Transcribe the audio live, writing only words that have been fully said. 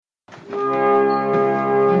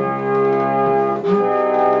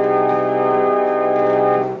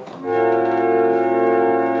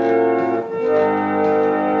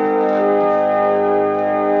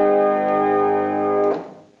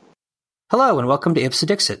and welcome to Ipsa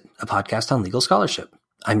Dixit, a podcast on legal scholarship.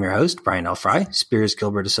 I'm your host, Brian L. Fry, Spears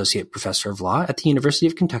Gilbert Associate Professor of Law at the University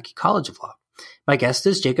of Kentucky College of Law. My guest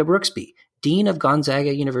is Jacob Rooksby, Dean of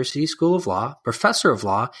Gonzaga University School of Law, Professor of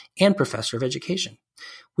Law, and Professor of Education.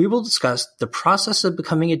 We will discuss the process of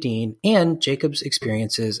becoming a dean and Jacob's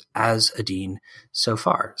experiences as a dean so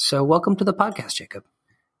far. So welcome to the podcast, Jacob.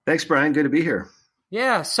 Thanks, Brian. Good to be here.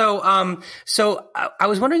 Yeah. So I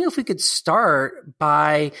was wondering if we could start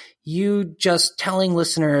by you just telling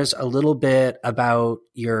listeners a little bit about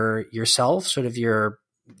yourself, sort of your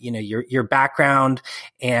background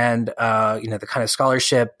and, the kind of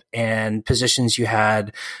scholarship and positions you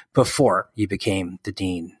had before you became the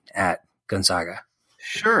dean at Gonzaga.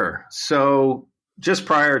 Sure. So just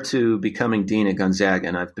prior to becoming dean at Gonzaga,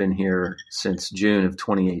 and I've been here since June of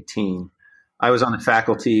 2018, I was on the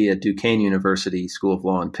faculty at Duquesne University School of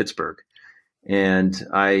Law in Pittsburgh, and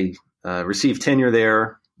I received tenure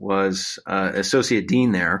there, was associate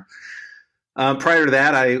dean there. Prior to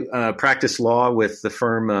that, I practiced law with the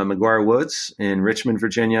firm McGuire Woods in Richmond,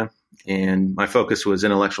 Virginia, and my focus was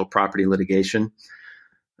intellectual property litigation.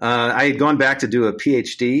 I had gone back to do a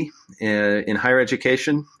PhD in higher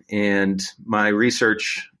education, and my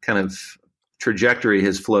research kind of trajectory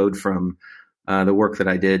has flowed from the work that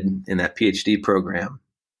I did in that PhD program,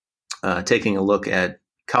 taking a look at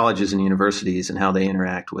colleges and universities and how they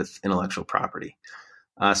interact with intellectual property.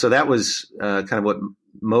 So that was kind of what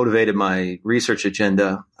motivated my research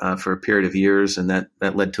agenda for a period of years, and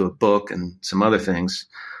that led to a book and some other things.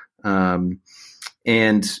 And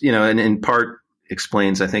in part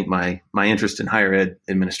explains, I think, my interest in higher ed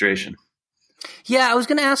administration. Yeah, I was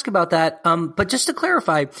going to ask about that. But just to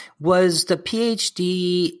clarify, was the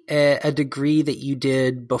PhD a degree that you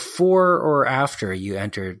did before or after you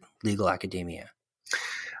entered legal academia?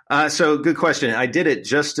 So good question. I did it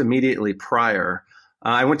just immediately prior.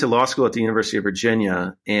 I went to law school at the University of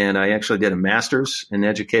Virginia, and I actually did a master's in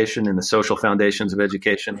education and the social foundations of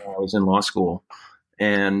education while I was in law school.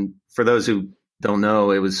 And for those who don't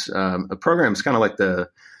know, it was a program. It's kind of like the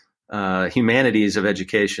humanities of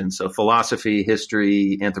education. So philosophy,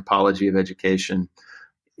 history, anthropology of education,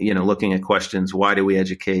 looking at questions, why do we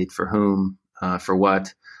educate, for whom, for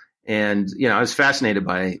what? And, I was fascinated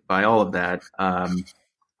by all of that.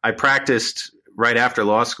 I practiced right after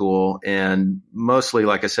law school, and mostly,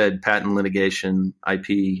 like I said, patent litigation,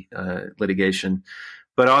 IP litigation,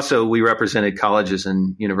 but also we represented colleges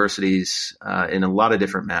and universities in a lot of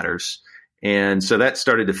different matters. And so that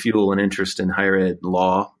started to fuel an interest in higher ed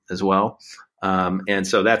law as well. And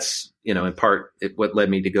so that's, in part what led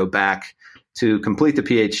me to go back to complete the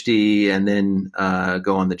PhD and then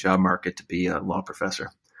go on the job market to be a law professor.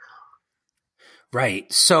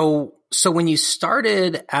 Right. So when you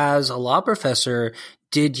started as a law professor,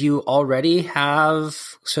 did you already have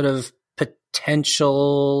sort of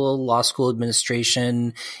potential law school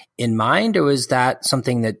administration in mind, or was that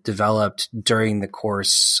something that developed during the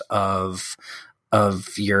course of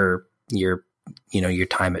your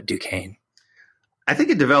time at Duquesne? I think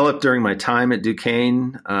it developed during my time at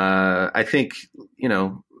Duquesne. I think,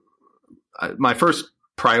 my first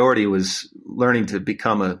priority was learning to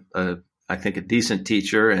become a decent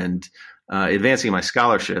teacher and advancing my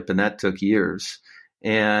scholarship, and that took years.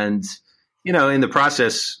 And in the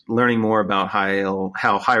process, learning more about how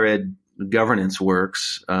higher ed governance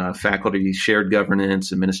works, faculty shared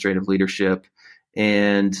governance, administrative leadership.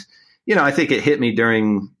 And, I think it hit me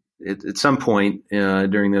at some point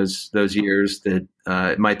during those years that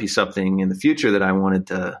it might be something in the future that I wanted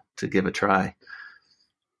to give a try.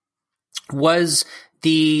 Was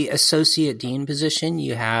the associate dean position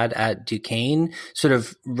you had at Duquesne sort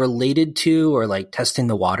of related to or like testing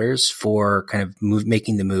the waters for kind of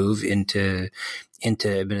making the move into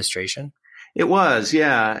administration? It was,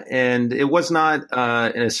 yeah. And it was not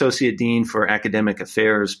an associate dean for academic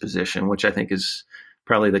affairs position, which I think is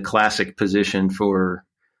probably the classic position for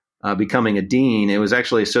becoming a dean. It was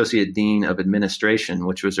actually associate dean of administration,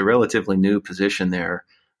 which was a relatively new position there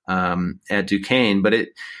at Duquesne. But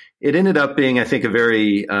it ended up being, I think, a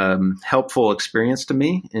very helpful experience to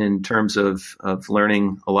me in terms of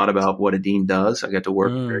learning a lot about what a dean does. I got to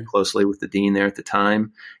work very closely with the dean there at the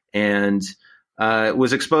time, and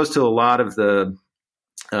was exposed to a lot of the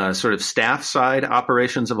sort of staff side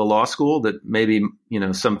operations of a law school that maybe,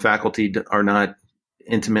 some faculty are not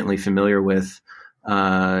intimately familiar with.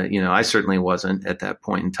 I certainly wasn't at that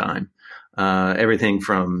point in time. Everything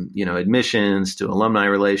from, admissions to alumni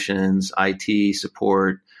relations, IT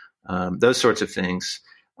support, those sorts of things.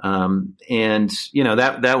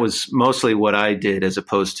 That was mostly what I did as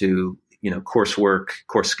opposed to, coursework,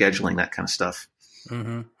 course scheduling, that kind of stuff.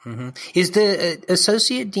 Is the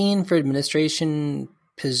associate dean for administration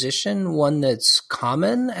position one that's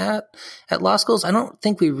common at law schools? I don't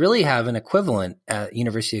think we really have an equivalent at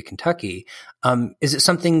University of Kentucky. Is it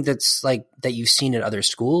something that's like that you've seen at other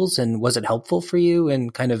schools, and was it helpful for you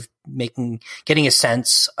in kind of getting a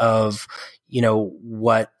sense of,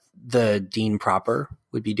 what the dean proper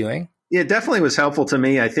would be doing? It definitely was helpful to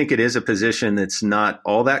me. I think it is a position that's not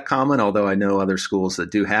all that common, although I know other schools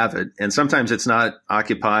that do have it. And sometimes it's not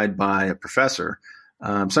occupied by a professor.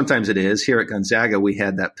 Sometimes it is. Here at Gonzaga, we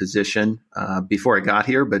had that position before I got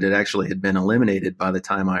here, but it actually had been eliminated by the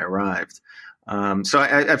time I arrived. So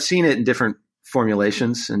I've seen it in different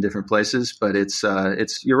formulations in different places, but it's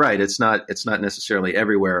you're right. It's not necessarily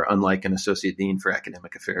everywhere, unlike an associate dean for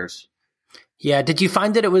academic affairs. Yeah. Did you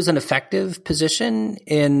find that it was an effective position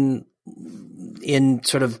in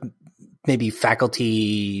sort of maybe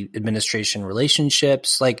faculty administration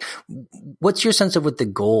relationships? Like, what's your sense of what the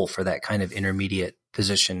goal for that kind of intermediate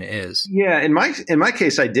position is? Yeah, in my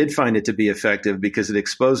case, I did find it to be effective because it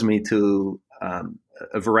exposed me to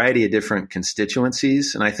a variety of different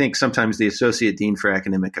constituencies. And I think sometimes the associate dean for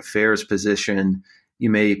academic affairs position,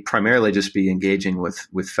 you may primarily just be engaging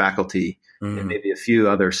with faculty and maybe a few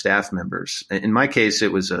other staff members. In my case,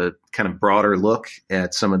 it was a kind of broader look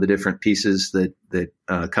at some of the different pieces that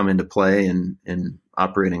come into play in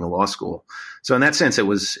operating a law school. So in that sense, it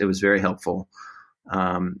was very helpful.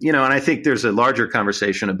 And I think there's a larger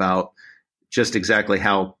conversation about just exactly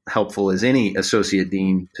how helpful is any associate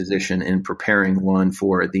dean position in preparing one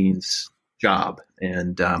for a dean's job.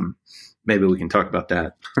 And maybe we can talk about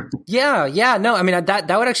that. Yeah. No, I mean, that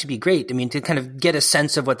would actually be great. I mean, to kind of get a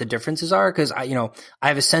sense of what the differences are, because I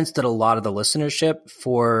have a sense that a lot of the listenership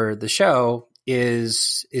for the show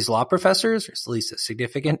is law professors, or at least a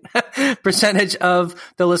significant percentage of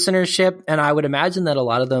the listenership. And I would imagine that a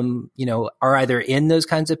lot of them, are either in those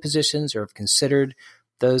kinds of positions or have considered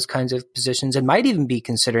those kinds of positions, and might even be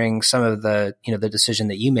considering some of the, the decision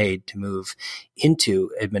that you made to move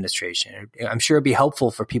into administration. I'm sure it'd be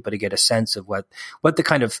helpful for people to get a sense of what the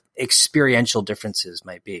kind of experiential differences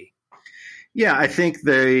might be. Yeah, I think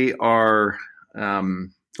they are,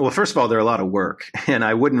 well, first of all, they're a lot of work, and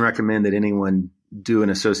I wouldn't recommend that anyone do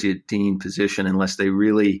an associate dean position unless they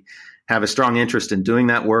really have a strong interest in doing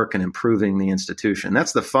that work and improving the institution.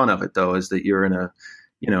 That's the fun of it, though, is that you're in a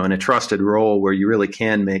trusted role where you really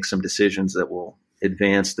can make some decisions that will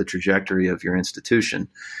advance the trajectory of your institution.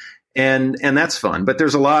 And that's fun. But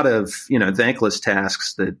there's a lot of, thankless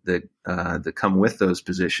tasks that come with those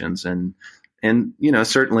positions. And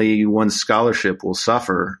certainly one's scholarship will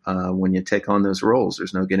suffer when you take on those roles.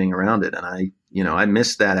 There's no getting around it. And I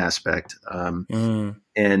miss that aspect.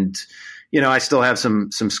 And I still have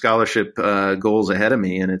some scholarship goals ahead of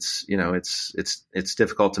me, and it's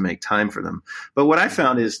difficult to make time for them. But what I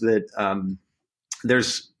found is that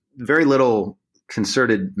there's very little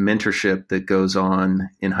concerted mentorship that goes on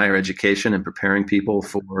in higher education and preparing people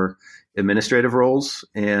for administrative roles.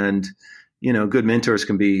 And good mentors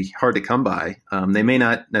can be hard to come by. They may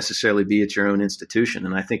not necessarily be at your own institution,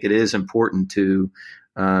 and I think it is important to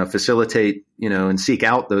facilitate, and seek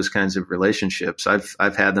out those kinds of relationships.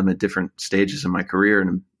 I've had them at different stages in my career, and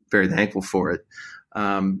I'm very thankful for it.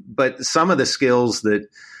 But some of the skills that,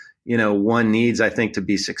 one needs, I think, to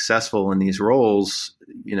be successful in these roles,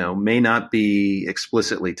 may not be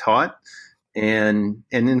explicitly taught. And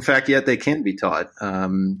in fact, yet they can be taught.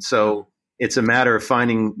 So it's a matter of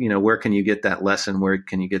finding, where can you get that lesson? Where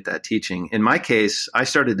can you get that teaching? In my case, I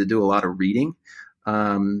started to do a lot of reading.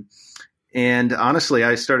 And honestly,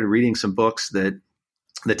 I started reading some books that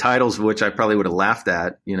the titles of which I probably would have laughed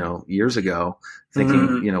at, years ago,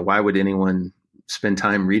 thinking, why would anyone spend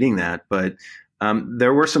time reading that? But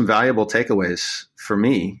there were some valuable takeaways for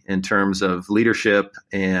me in terms of leadership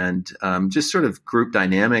and just sort of group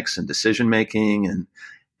dynamics and decision making.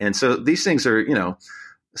 And so these things are,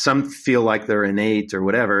 some feel like they're innate or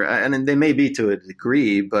whatever, and they may be to a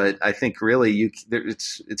degree, but I think really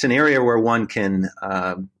it's an area where one can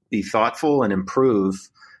be thoughtful and improve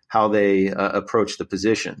how they approach the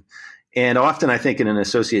position. And often I think in an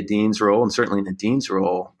associate dean's role, and certainly in a dean's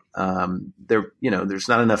role, there's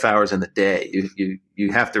not enough hours in the day.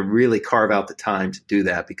 You have to really carve out the time to do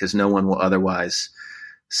that, because no one will otherwise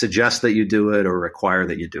suggest that you do it or require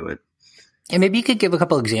that you do it. And maybe you could give a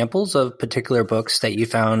couple examples of particular books that you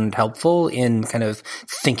found helpful in kind of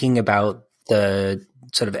thinking about the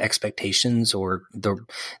sort of expectations or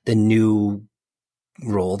the new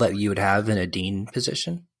role that you would have in a dean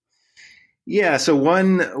position. Yeah. So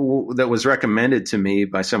one that was recommended to me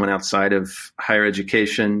by someone outside of higher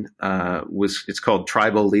education it's called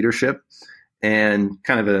Tribal Leadership. and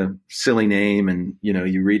kind of a silly name. And,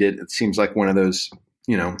 you read it, it seems like one of those,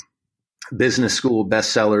 business school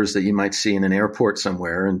bestsellers that you might see in an airport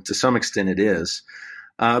somewhere. And to some extent it is.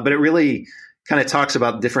 But it really kind of talks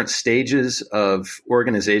about different stages of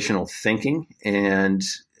organizational thinking. And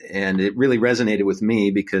it really resonated with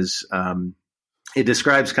me because it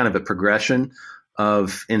describes kind of a progression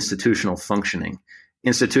of institutional functioning.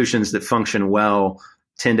 Institutions that function well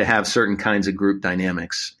tend to have certain kinds of group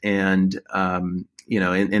dynamics. And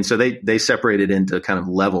so they separate it into kind of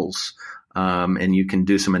levels. And you can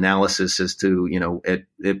do some analysis as to, at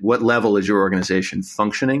what level is your organization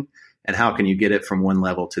functioning and how can you get it from one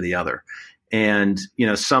level to the other? And,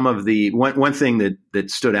 some of the one thing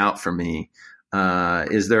that stood out for me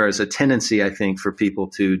is there is a tendency, I think, for people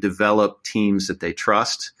to develop teams that they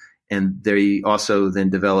trust. And they also then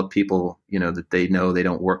develop people, that they know they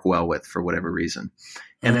don't work well with for whatever reason.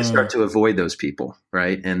 And they start to avoid those people,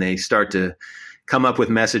 right? And they start to come up with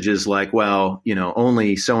messages like, well,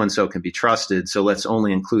 only so-and-so can be trusted. So let's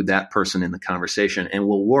only include that person in the conversation and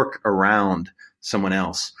we'll work around someone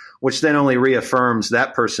else, which then only reaffirms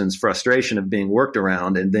that person's frustration of being worked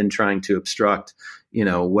around and then trying to obstruct,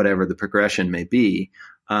 whatever the progression may be.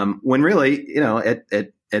 When really,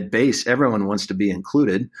 at base, everyone wants to be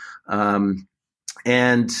included.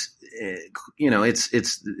 It's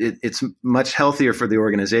much healthier for the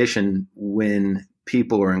organization when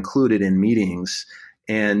people are included in meetings.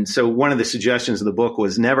 And so one of the suggestions of the book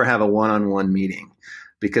was never have a one-on-one meeting,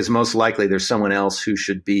 because most likely there's someone else who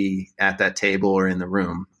should be at that table or in the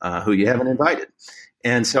room who you haven't invited.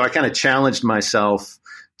 And so I kind of challenged myself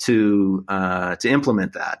to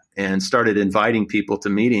implement that and started inviting people to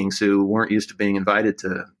meetings who weren't used to being invited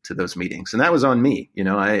to those meetings. And that was on me.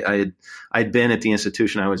 I'd been at the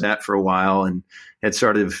institution I was at for a while and had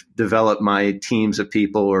sort of developed my teams of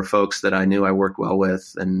people or folks that I knew I worked well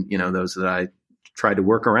with and, those that I tried to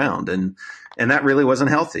work around. And that really wasn't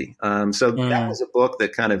healthy. So that was a book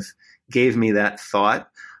that kind of gave me that thought.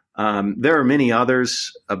 There are many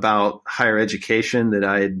others about higher education that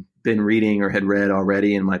I had been reading or had read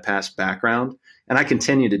already in my past background. And I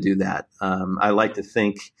continue to do that. I like to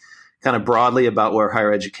think kind of broadly about where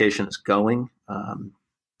higher education is going.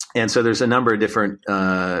 And so there's a number of different,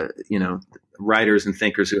 writers and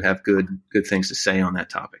thinkers who have good things to say on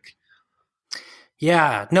that topic.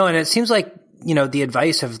 Yeah, no. And it seems like, the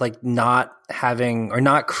advice of like not having or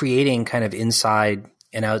not creating kind of inside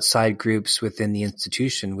and outside groups within the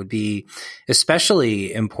institution would be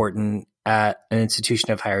especially important at an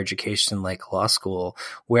institution of higher education like law school,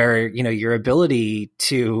 where, your ability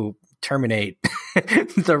to terminate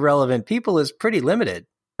the relevant people is pretty limited.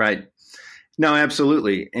 Right. No,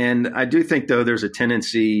 absolutely. And I do think, though, there's a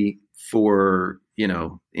tendency for,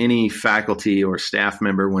 any faculty or staff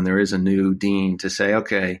member when there is a new dean to say,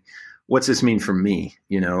 okay, what's this mean for me?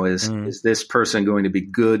 Is this person going to be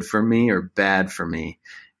good for me or bad for me?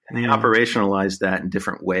 And they operationalize that in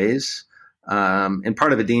different ways. And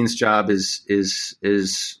part of a dean's job is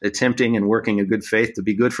attempting and working in good faith to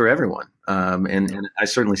be good for everyone. And I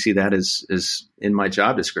certainly see that as in my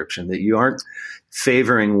job description, that you aren't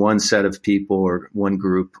favoring one set of people or one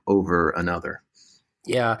group over another.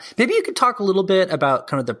 Yeah. Maybe you could talk a little bit about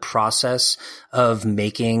kind of the process of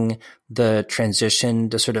making the transition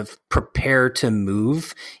to sort of prepare to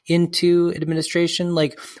move into administration.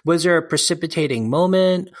 Like, was there a precipitating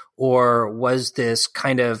moment, or was this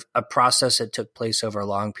kind of a process that took place over a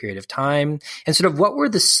long period of time? And sort of what were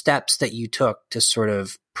the steps that you took to sort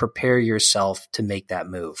of prepare yourself to make that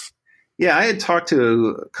move? Yeah, I had talked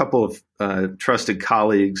to a couple of trusted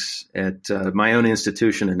colleagues at my own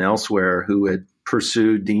institution and elsewhere who had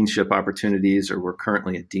pursued deanship opportunities or were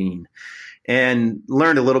currently a dean, and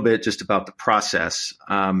learned a little bit just about the process.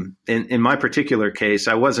 In my particular case,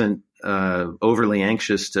 I wasn't overly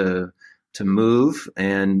anxious to move,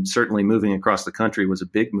 and certainly moving across the country was a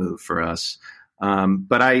big move for us.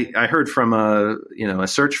 But I heard from a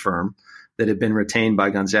search firm that had been retained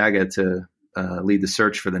by Gonzaga to lead the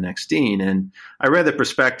search for the next dean. And I read the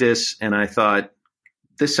prospectus and I thought,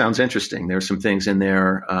 this sounds interesting. There's some things in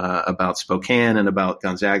there about Spokane and about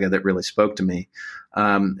Gonzaga that really spoke to me.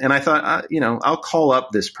 And I thought, I'll call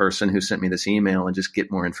up this person who sent me this email and just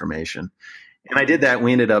get more information. And I did that.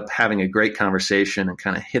 We ended up having a great conversation and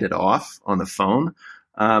kind of hit it off on the phone.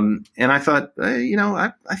 And I thought,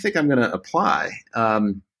 I think I'm going to apply.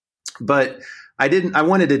 But I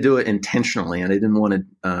wanted to do it intentionally, and I didn't want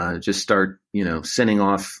to just start, sending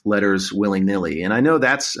off letters willy-nilly. And I know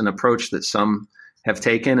that's an approach that some have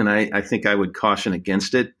taken, and I think I would caution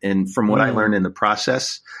against it. And from what I learned in the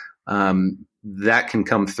process, that can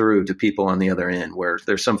come through to people on the other end, where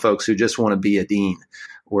there's some folks who just want to be a dean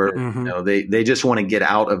where they just want to get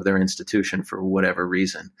out of their institution for whatever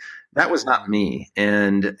reason. That was not me,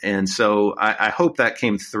 and so I hope that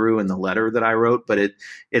came through in the letter that I wrote. But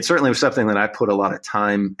it certainly was something that I put a lot of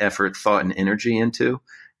time, effort, thought, and energy into,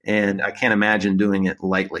 and I can't imagine doing it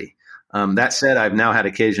lightly. That said, I've now had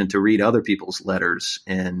occasion to read other people's letters,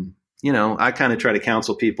 and I kind of try to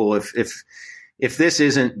counsel people if this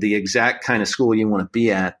isn't the exact kind of school you want to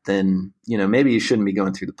be at, then maybe you shouldn't be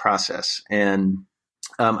going through the process. And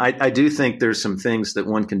I do think there's some things that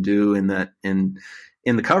one can do in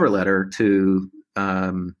the cover letter to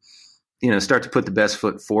start to put the best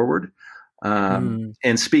foot forward,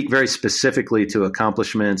 and speak very specifically to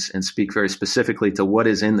accomplishments and speak very specifically to what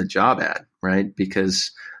is in the job ad, right?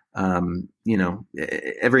 Because every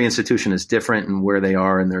institution is different in where they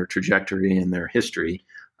are in their trajectory and their history.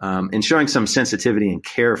 And showing some sensitivity and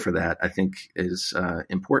care for that, I think, is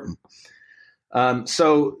important.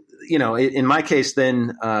 So, in my case,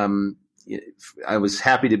 then I was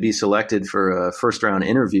happy to be selected for a first round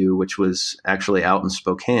interview, which was actually out in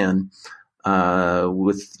Spokane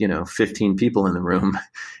with 15 people in the room,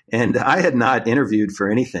 and I had not interviewed for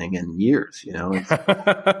anything in years.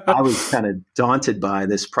 I was kind of daunted by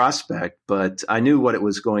this prospect, but I knew what it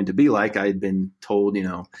was going to be like. I had been told,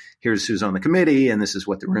 here's who's on the committee, and this is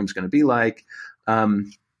what the room's going to be like.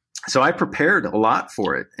 So I prepared a lot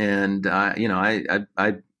for it, and I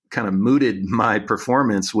kind of mooted my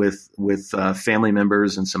performance with family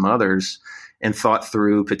members and some others, and thought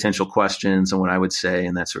through potential questions and what I would say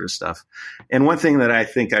and that sort of stuff. And one thing that I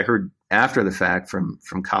think I heard after the fact from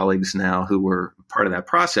colleagues now who were part of that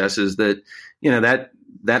process is that,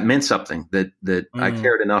 that meant something, that I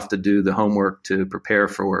cared enough to do the homework to prepare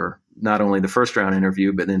for not only the first round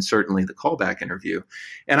interview, but then certainly the callback interview.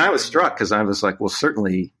 And I was struck because I was like, well,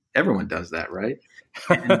 certainly everyone does that, right?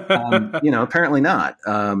 And, apparently not.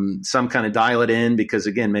 Some kind of dial it in because,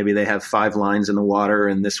 again, maybe they have 5 lines in the water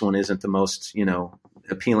and this one isn't the most,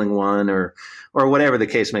 appealing one or whatever the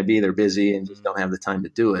case may be. They're busy and just don't have the time to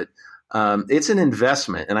do it. It's an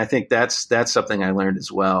investment. And I think that's something I learned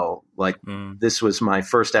as well. Like this was my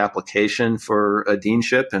first application for a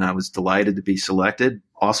deanship and I was delighted to be selected,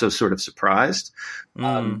 also sort of surprised.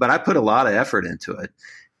 But I put a lot of effort into it.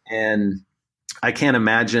 And I can't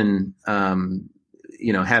imagine,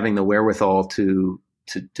 having the wherewithal to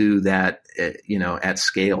do that, at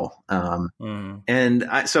scale.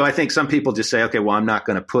 So I think some people just say, okay, well, I'm not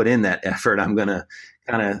going to put in that effort. I'm going to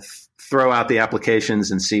kind of throw out the applications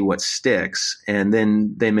and see what sticks. And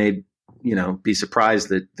then they may, be surprised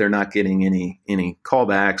that they're not getting any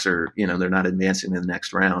callbacks or, they're not advancing to the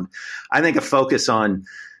next round. I think a focus on,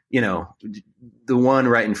 the one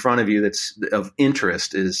right in front of you that's of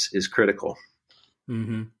interest is critical.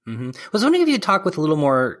 I was wondering if you'd talk with a little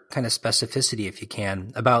more kind of specificity, if you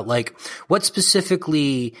can, about like what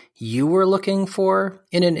specifically you were looking for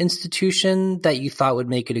in an institution that you thought would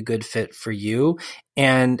make it a good fit for you,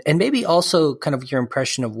 and maybe also kind of your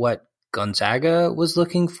impression of what Gonzaga was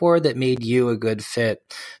looking for that made you a good fit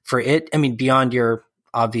for it. I mean, beyond your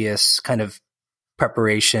obvious kind of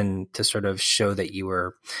preparation to sort of show that you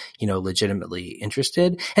were, legitimately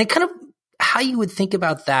interested, and kind of how you would think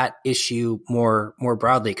about that issue more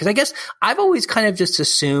broadly. Because I guess I've always kind of just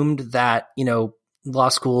assumed that, law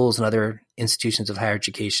schools and other institutions of higher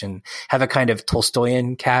education have a kind of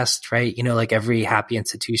Tolstoyan cast, right? Like every happy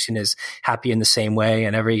institution is happy in the same way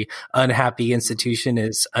and every unhappy institution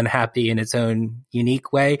is unhappy in its own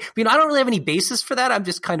unique way. But, I don't really have any basis for that. I'm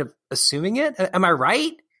just kind of assuming it. Am I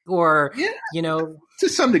right? Or, To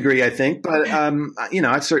some degree, I think. But,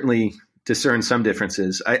 I've certainly discern some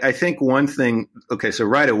differences. I think one thing, okay, so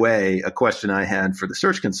right away, a question I had for the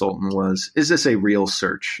search consultant was, is this a real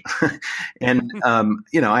search? And,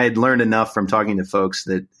 I had learned enough from talking to folks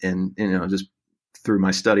that, and, just through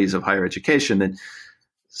my studies of higher education, that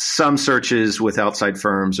some searches with outside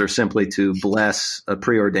firms are simply to bless a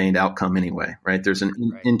preordained outcome anyway, right? There's an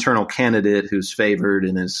internal candidate who's favored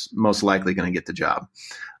and is most likely going to get the job.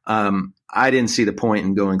 I didn't see the point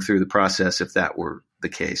in going through the process if that were the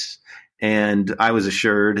case. And I was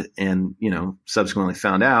assured and, subsequently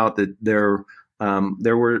found out that there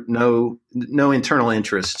were no internal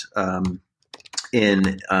interest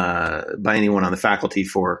in by anyone on the faculty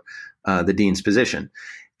for the dean's position.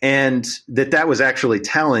 And that was actually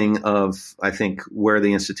telling of, I think, where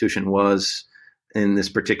the institution was in this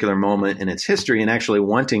particular moment in its history and actually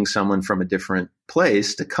wanting someone from a different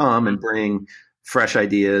place to come and bring fresh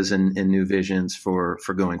ideas and new visions for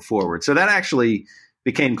going forward. So that actually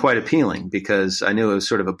became quite appealing because I knew it was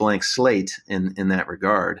sort of a blank slate in that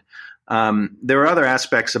regard. There were other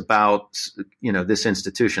aspects about, this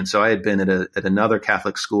institution. So I had been at another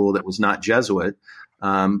Catholic school that was not Jesuit,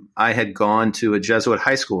 I had gone to a Jesuit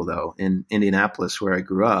high school, though, in Indianapolis, where I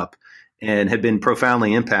grew up, and had been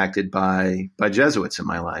profoundly impacted by Jesuits in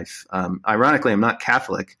my life. Ironically, I'm not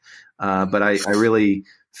Catholic, but I really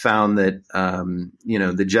found that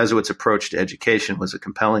the Jesuits' approach to education was a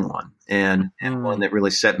compelling one, and one that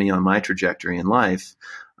really set me on my trajectory in life.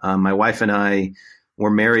 My wife and I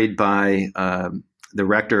were married by the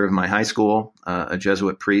rector of my high school, a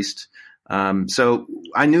Jesuit priest. So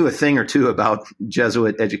I knew a thing or two about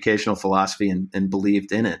Jesuit educational philosophy and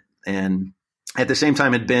believed in it. And at the same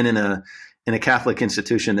time, had been in a Catholic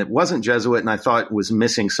institution that wasn't Jesuit, and I thought was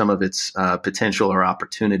missing some of its potential or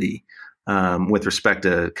opportunity with respect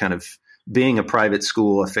to kind of being a private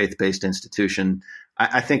school, a faith-based institution.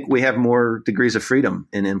 I think we have more degrees of freedom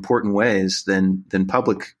in important ways than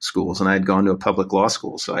public schools. And I had gone to a public law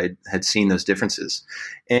school, so I had seen those differences.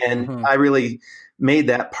 And I really made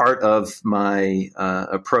that part of my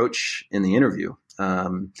approach in the interview.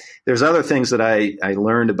 There's other things that I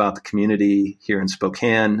learned about the community here in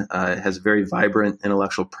Spokane. It has a very vibrant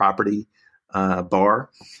intellectual property bar,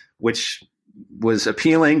 which was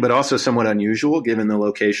appealing, but also somewhat unusual given the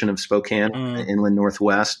location of Spokane, inland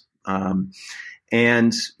Northwest.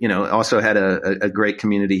 And, also had a great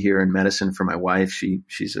community here in medicine for my wife.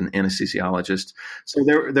 She's an anesthesiologist. So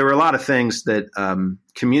there were a lot of things that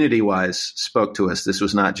community-wise spoke to us. This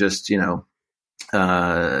was not just,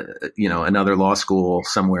 another law school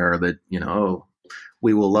somewhere that,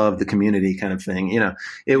 we will love the community kind of thing.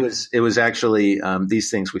 It was actually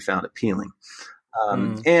these things we found appealing.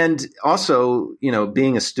 And also,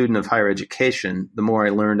 being a student of higher education, the more I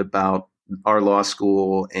learned about our law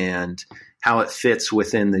school and how it fits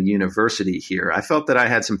within the university here, I felt that I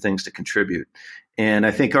had some things to contribute. And I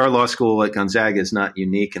think our law school at Gonzaga is not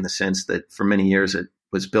unique in the sense that for many years it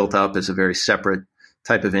was built up as a very separate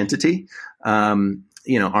type of entity,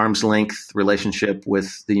 arm's length relationship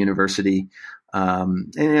with the university.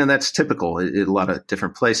 And that's typical in a lot of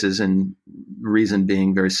different places, and reason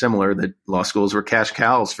being very similar, that law schools were cash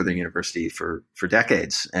cows for the university for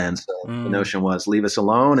decades. And so the notion was, leave us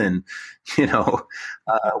alone, and,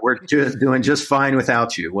 we're doing just fine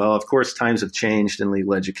without you. Well, of course, times have changed in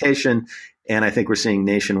legal education, and I think we're seeing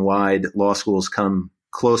nationwide law schools come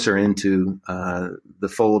closer into the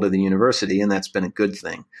fold of the university, and that's been a good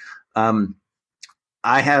thing.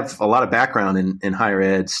 I have a lot of background in higher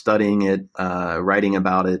ed, studying it, writing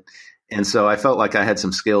about it. And so I felt like I had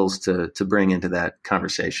some skills to bring into that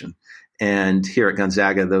conversation. And here at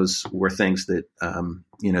Gonzaga, those were things that,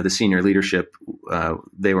 the senior leadership,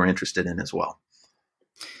 they were interested in as well.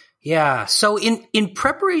 Yeah. So in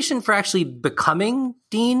preparation for actually becoming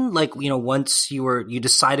dean, once you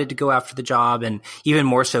decided to go after the job, and even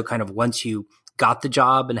more so kind of once you got the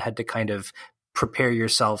job and had to kind of prepare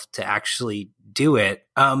yourself to actually do it,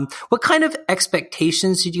 what kind of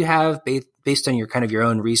expectations did you have based on your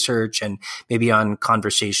own research and maybe on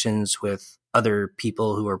conversations with other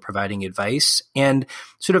people who are providing advice? And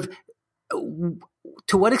sort of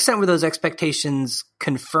to what extent were those expectations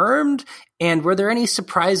confirmed? And were there any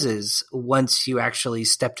surprises once you actually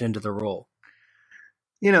stepped into the role?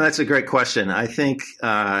 That's a great question. I think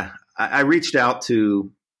I reached out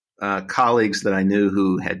to colleagues that I knew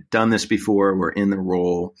who had done this before, were in the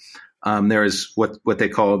role. There is what they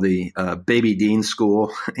call the Baby Dean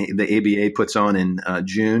School. The ABA puts on in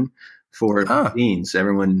June for deans.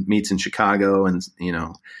 Everyone meets in Chicago, and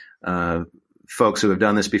folks who have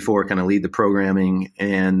done this before kind of lead the programming.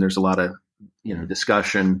 And there's a lot of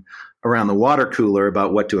discussion around the water cooler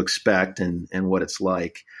about what to expect and what it's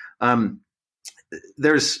like.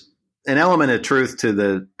 There's an element of truth to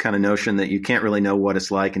the kind of notion that you can't really know what it's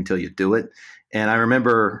like until you do it. And I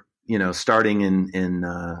remember, starting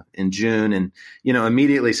in June, and,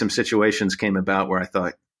 immediately some situations came about where I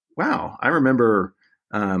thought, wow, I remember,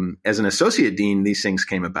 as an associate dean, these things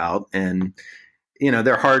came about, and,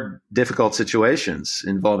 they're hard, difficult situations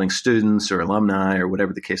involving students or alumni or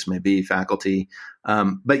whatever the case may be, faculty.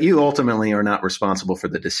 But you ultimately are not responsible for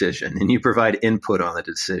the decision, and you provide input on the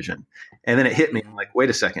decision. And then it hit me, I'm like,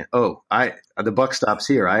 wait a second. Oh, the buck stops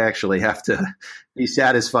here. I actually have to be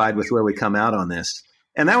satisfied with where we come out on this.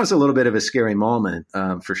 And that was a little bit of a scary moment,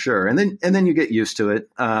 for sure. And then you get used to it.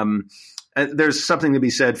 There's something to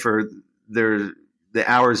be said for the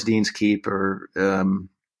hours deans keep are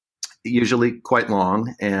usually quite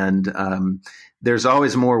long, and there's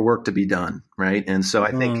always more work to be done, right? And so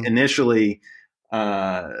I think initially,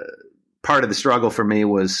 part of the struggle for me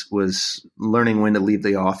was learning when to leave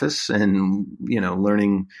the office, and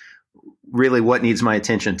learning really what needs my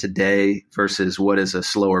attention today versus what is a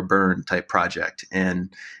slower burn type project. And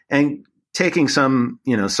taking some,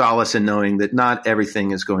 solace in knowing that not everything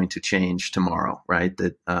is going to change tomorrow, right?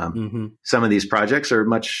 That some of these projects are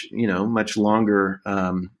much longer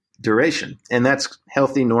duration, and that's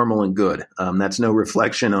healthy, normal, and good. That's no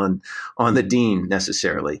reflection on the dean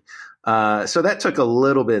necessarily. So that took a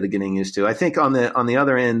little bit of getting used to. I think on the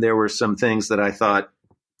other end, there were some things that I thought,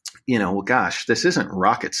 well, gosh, this isn't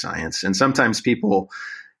rocket science. And sometimes people,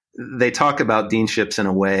 they talk about deanships in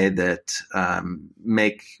a way that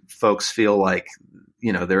make folks feel like,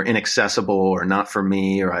 they're inaccessible or not for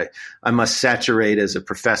me, or I must saturate as a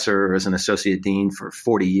professor or as an associate dean for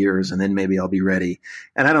 40 years and then maybe I'll be ready.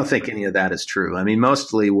 And I don't think any of that is true. I mean,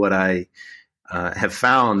 mostly what I have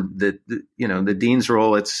found that, the dean's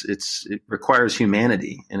role, it requires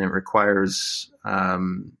humanity, and it requires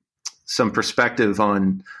some perspective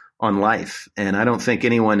on life. And I don't think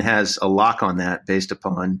anyone has a lock on that based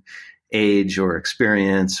upon age or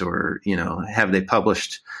experience or, have they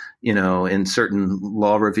published, in certain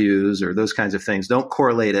law reviews or those kinds of things don't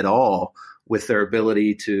correlate at all with their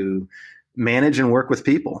ability to manage and work with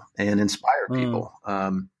people and inspire people.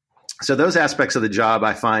 So those aspects of the job,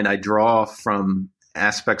 I find I draw from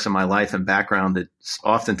aspects of my life and background that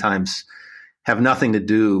oftentimes have nothing to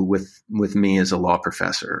do with me as a law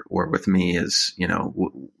professor or with me as,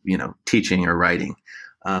 teaching or writing.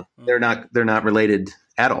 They're not related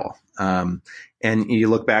at all. And you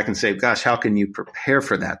look back and say, gosh, how can you prepare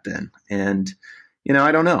for that then? And,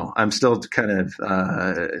 I don't know. I'm still kind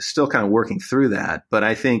of working through that. But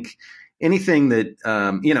I think anything that,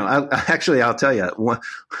 I'll tell you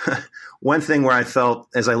one thing where I felt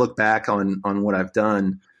as I look back on what I've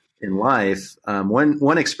done in life,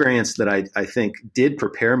 one experience that I think did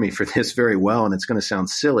prepare me for this very well, and it's going to sound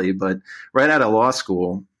silly, but right out of law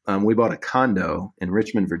school, we bought a condo in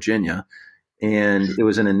Richmond, Virginia, and it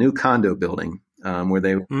was in a new condo building where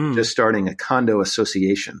they were just starting a condo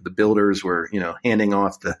association. The builders were, handing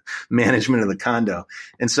off the management of the condo.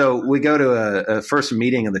 And so we go to a first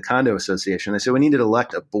meeting of the condo association. They said, we need to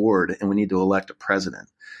elect a board and we need to elect a president.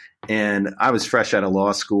 And I was fresh out of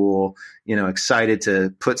law school, excited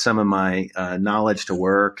to put some of my knowledge to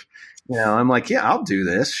work. I'm like, yeah, I'll do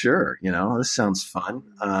this. Sure. This sounds fun.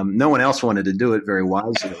 No one else wanted to do it very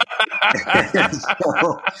wisely.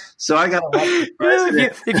 so I got elected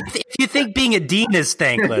president. If you think being a dean is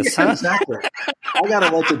thankless, huh? Exactly. I got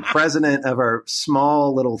elected president of our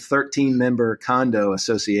small little 13-member condo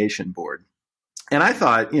association board. And I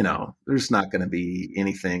thought, there's not going to be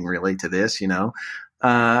anything really to this, the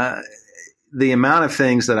amount of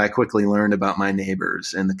things that I quickly learned about my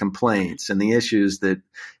neighbors and the complaints and the issues that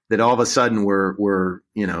all of a sudden were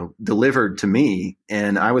delivered to me,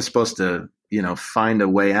 and I was supposed to, find a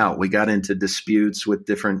way out. We got into disputes with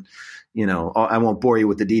different, I won't bore you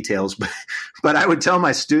with the details, but I would tell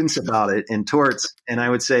my students about it in torts, and I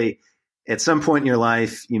would say, at some point in your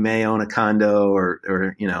life, you may own a condo or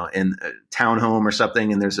in a townhome or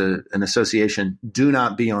something, and there's an association. Do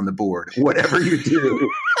not be on the board. Whatever you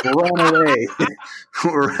do, run away.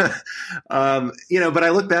 But I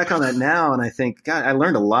look back on that now, and I think, God, I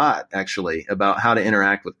learned a lot actually about how to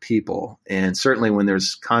interact with people, and certainly when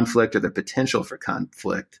there's conflict or the potential for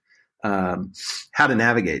conflict, how to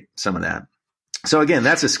navigate some of that. So again,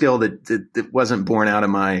 that's a skill that wasn't born out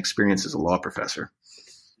of my experience as a law professor.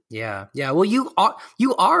 Yeah. Well, you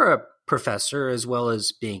are a professor as well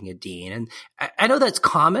as being a dean, and I know that's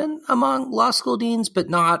common among law school deans, but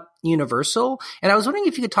not universal. And I was wondering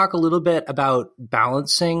if you could talk a little bit about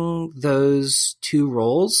balancing those two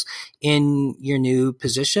roles in your new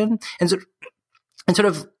position, and sort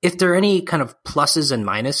of if there are any kind of pluses and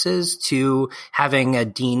minuses to having a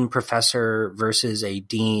dean professor versus a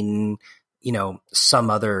dean, some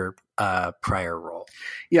other prior role.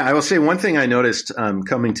 Yeah, I will say one thing I noticed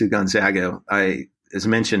coming to Gonzaga, I, as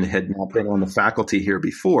mentioned, had not been on the faculty here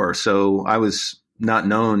before, so I was not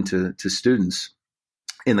known to students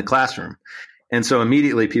in the classroom. And so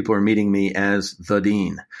immediately people are meeting me as the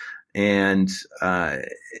dean. And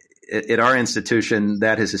at our institution,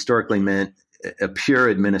 that has historically meant a pure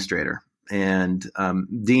administrator. And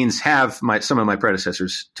deans have, some of my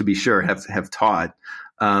predecessors, to be sure, have taught,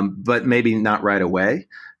 but maybe not right away.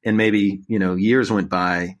 And maybe, years went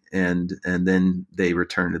by and then they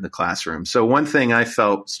returned to the classroom. So one thing I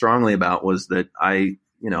felt strongly about was that I,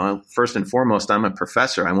 first and foremost, I'm a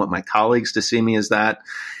professor. I want my colleagues to see me as that.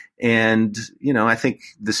 And, I think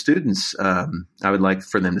the students, I would like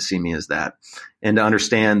for them to see me as that and to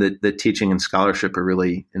understand that teaching and scholarship are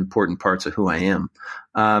really important parts of who I am.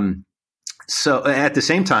 So at the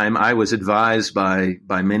same time, I was advised by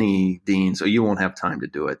many deans, you won't have time to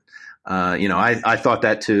do it. I thought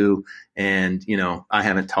that too. And, I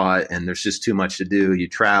haven't taught and there's just too much to do. You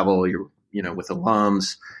travel, you're with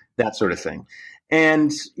alums, that sort of thing.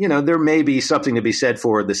 And, there may be something to be said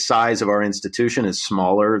for the size of our institution is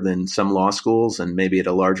smaller than some law schools, and maybe at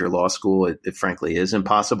a larger law school, it frankly is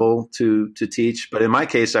impossible to teach. But in my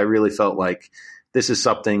case, I really felt like this is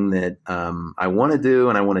something that I want to do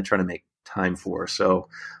and I want to try to make time for. So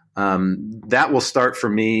that will start for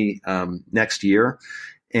me next year.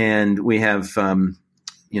 And we have,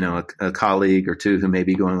 a colleague or two who may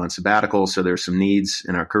be going on sabbatical. So there's some needs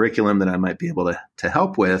in our curriculum that I might be able to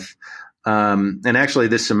help with. And actually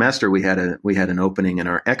this semester we had an opening in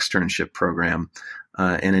our externship program,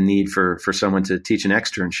 and a need for someone to teach an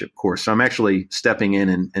externship course. So I'm actually stepping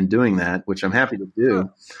in and doing that, which I'm happy to do.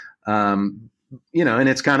 And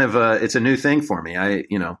it's kind of it's a new thing for me.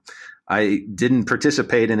 I didn't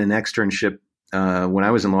participate in an externship when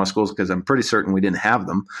I was in law schools because I'm pretty certain we didn't have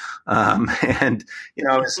them. And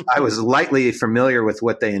I was lightly familiar with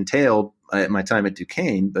what they entailed at my time at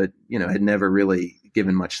Duquesne, but had never really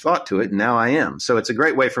given much thought to it. And now I am. So it's a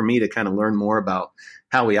great way for me to kind of learn more about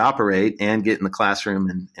how we operate and get in the classroom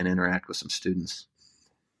and interact with some students.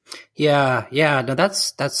 Yeah. No,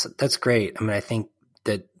 that's great. I mean, I think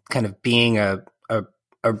that kind of being a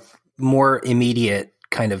more immediate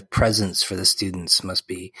kind of presence for the students must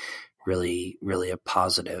be really, really a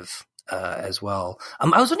positive as well. I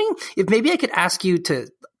was wondering if maybe I could ask you to,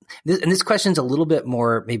 and this question's a little bit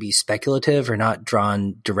more maybe speculative or not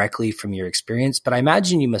drawn directly from your experience, but I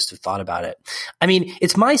imagine you must have thought about it. I mean,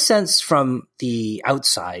 it's my sense from the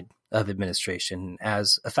outside of administration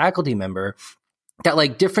as a faculty member that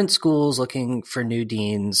like different schools looking for new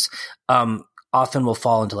deans, often will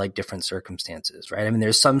fall into like different circumstances, right? I mean,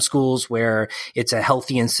 there's some schools where it's a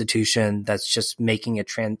healthy institution that's just making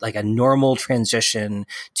a normal transition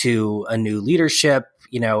to a new leadership,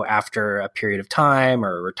 after a period of time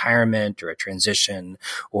or a retirement or a transition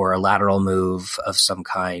or a lateral move of some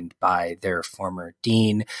kind by their former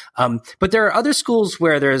dean. But there are other schools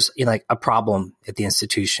where there's like a problem at the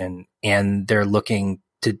institution and they're looking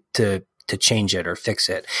to change it or fix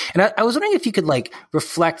it. And I was wondering if you could like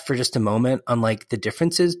reflect for just a moment on like the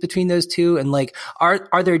differences between those two, and like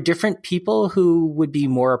are there different people who would be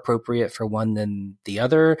more appropriate for one than the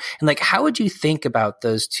other? And like how would you think about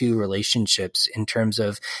those two relationships in terms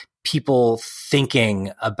of people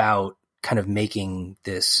thinking about kind of making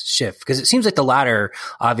this shift? Because it seems like the latter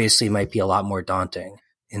obviously might be a lot more daunting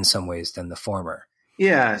in some ways than the former.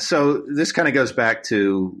 Yeah. So this kind of goes back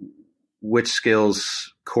to which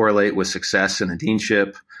skills correlate with success in a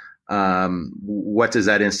deanship. What does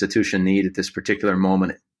that institution need at this particular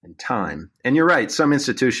moment in time? And you're right. Some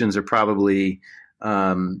institutions are probably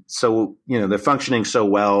they're functioning so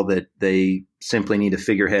well that they simply need a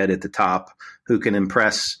figurehead at the top who can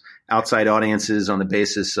impress outside audiences on the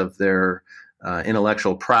basis of their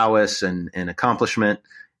intellectual prowess and accomplishment.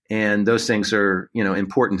 And those things are,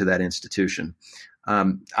 important to that institution.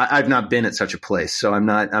 I've not been at such a place, so I'm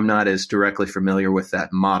not as directly familiar with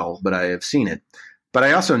that model, but I have seen it. But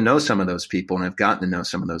I also know some of those people, and I've gotten to know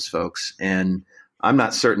some of those folks, and I'm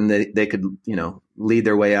not certain that they could, lead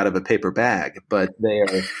their way out of a paper bag, but they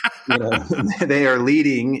are, they are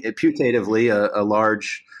leading putatively a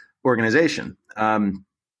large organization.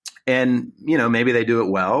 And, maybe they do it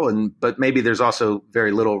well, but maybe there's also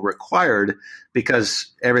very little required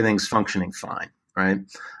because everything's functioning fine, right?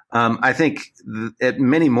 I think at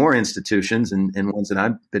many more institutions and ones that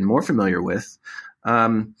I've been more familiar with,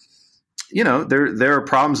 there are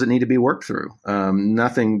problems that need to be worked through.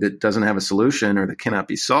 Nothing that doesn't have a solution or that cannot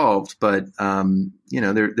be solved, but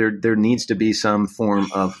there needs to be some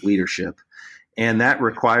form of leadership, and that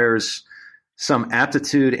requires some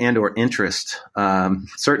aptitude and or interest,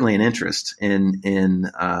 certainly an interest in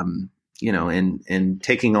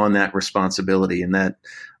taking on that responsibility, and that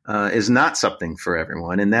is not something for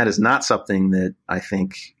everyone. And that is not something that I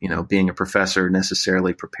think, being a professor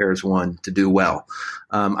necessarily prepares one to do well.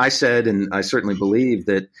 I said, and I certainly believe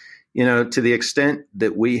that, to the extent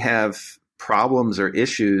that we have problems or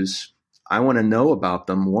issues, I want to know about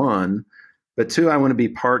them, one, but two, I want to be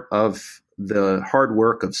part of the hard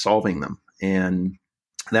work of solving them. And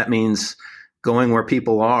that means going where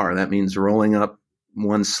people are. That means rolling up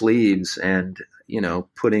one's sleeves and,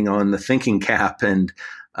 putting on the thinking cap and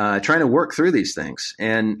trying to work through these things.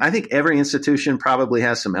 And I think every institution probably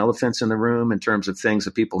has some elephants in the room in terms of things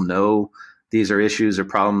that people know these are issues or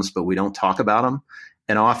problems, but we don't talk about them.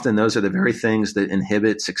 And often those are the very things that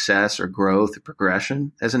inhibit success or growth or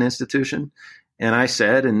progression as an institution. And I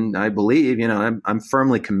said, and I believe, I'm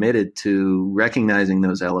firmly committed to recognizing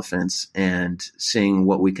those elephants and seeing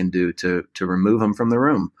what we can do to remove them from the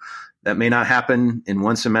room. That may not happen in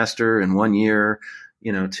one semester, in 1 year,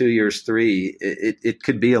 2 years, 3, it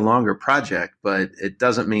could be a longer project, but it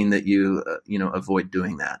doesn't mean that you avoid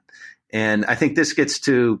doing that. And I think this gets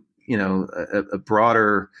to, a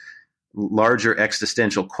broader, larger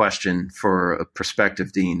existential question for a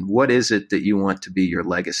prospective dean. What is it that you want to be your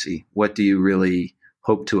legacy? What do you really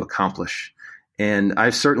hope to accomplish? And I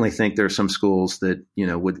certainly think there are some schools that,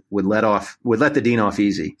 would let the dean off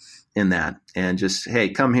easy in that, and just, hey,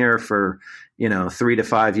 come here for, 3 to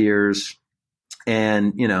 5 years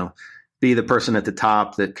and, be the person at the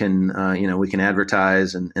top that can, we can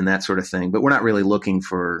advertise and that sort of thing. But we're not really looking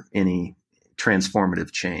for any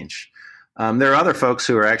transformative change. There are other folks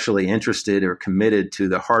who are actually interested or committed to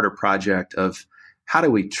the harder project of how do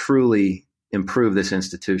we truly improve this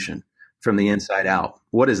institution from the inside out?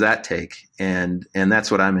 What does that take? And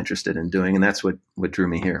that's what I'm interested in doing. And that's what drew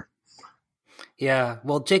me here. Yeah.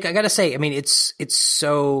 Well, Jake, I got to say, I mean, it's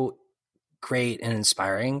so great and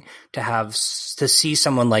inspiring to see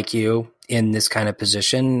someone like you in this kind of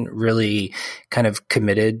position, really kind of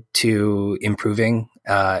committed to improving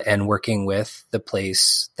and working with the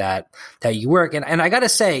place that you work. And I got to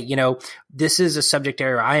say, this is a subject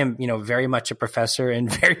area. I am, very much a professor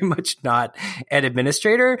and very much not an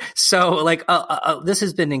administrator. So this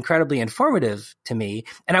has been incredibly informative to me.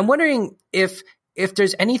 And I'm wondering if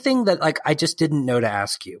there's anything that I just didn't know to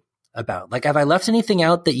ask you about. Have I left anything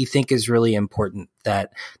out that you think is really important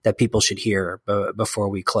that people should hear before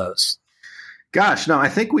we close? Gosh, no, I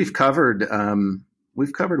think we've covered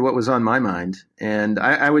what was on my mind. And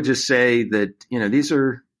I would just say that, these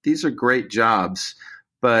are great jobs,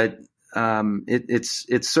 but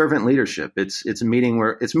it's servant leadership. It's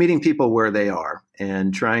meeting people where they are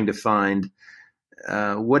and trying to find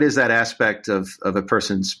what is that aspect of a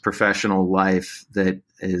person's professional life that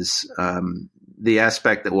is the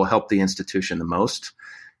aspect that will help the institution the most,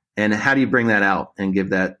 and how do you bring that out and give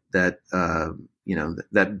that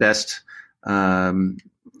best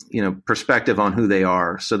perspective on who they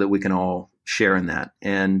are, so that we can all share in that.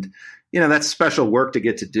 And that's special work to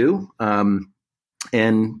get to do, and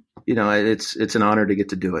it's an honor to get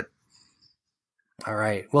to do it. All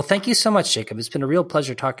right. Well, thank you so much, Jacob. It's been a real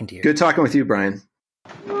pleasure talking to you. Good talking with you, Brian.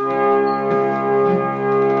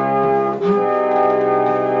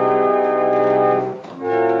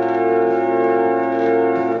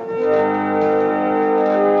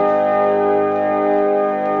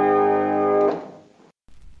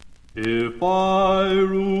 If I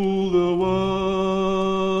rule the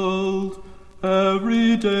world,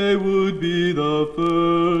 every day would be the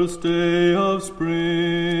first day of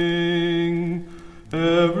spring.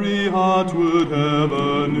 Every heart would have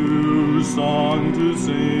a new song to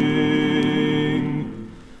sing.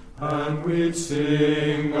 And we'd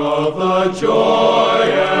sing of the joy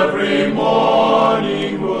every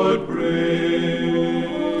morning would bring.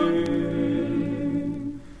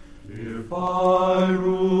 If I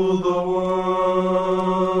rule the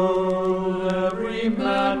world, every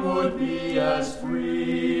man would be as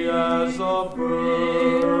free as a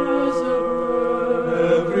bird.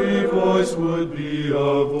 Every voice would be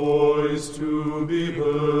a voice to be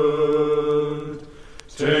heard.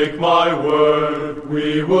 Take my word,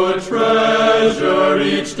 we would treasure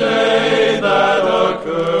each day that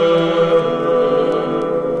occurred.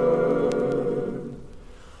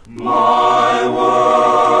 My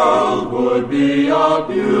world would be a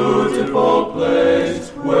beautiful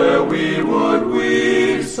place where we would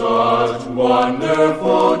weave such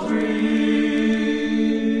wonderful dreams.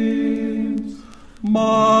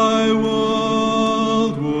 My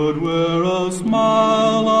world would wear a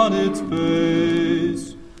smile on its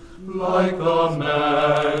face, like the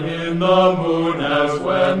man in the moon has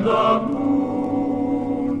when the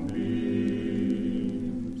moon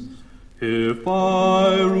beams. If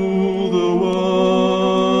I rule the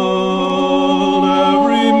world,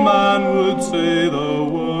 every man would say the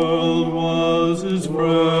world was his friend.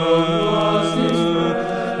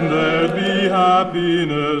 There'd be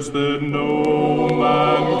happiness that no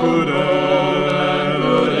man could end.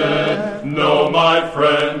 No, my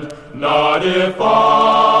friend, not if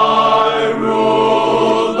I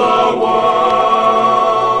rule the world.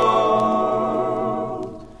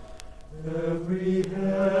 Every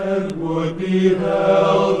head would be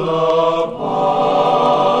held up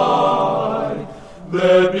high.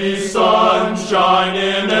 There'd be sunshine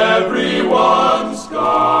in everyone's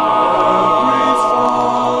sky.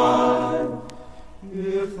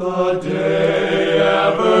 If the day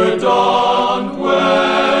ever dawns,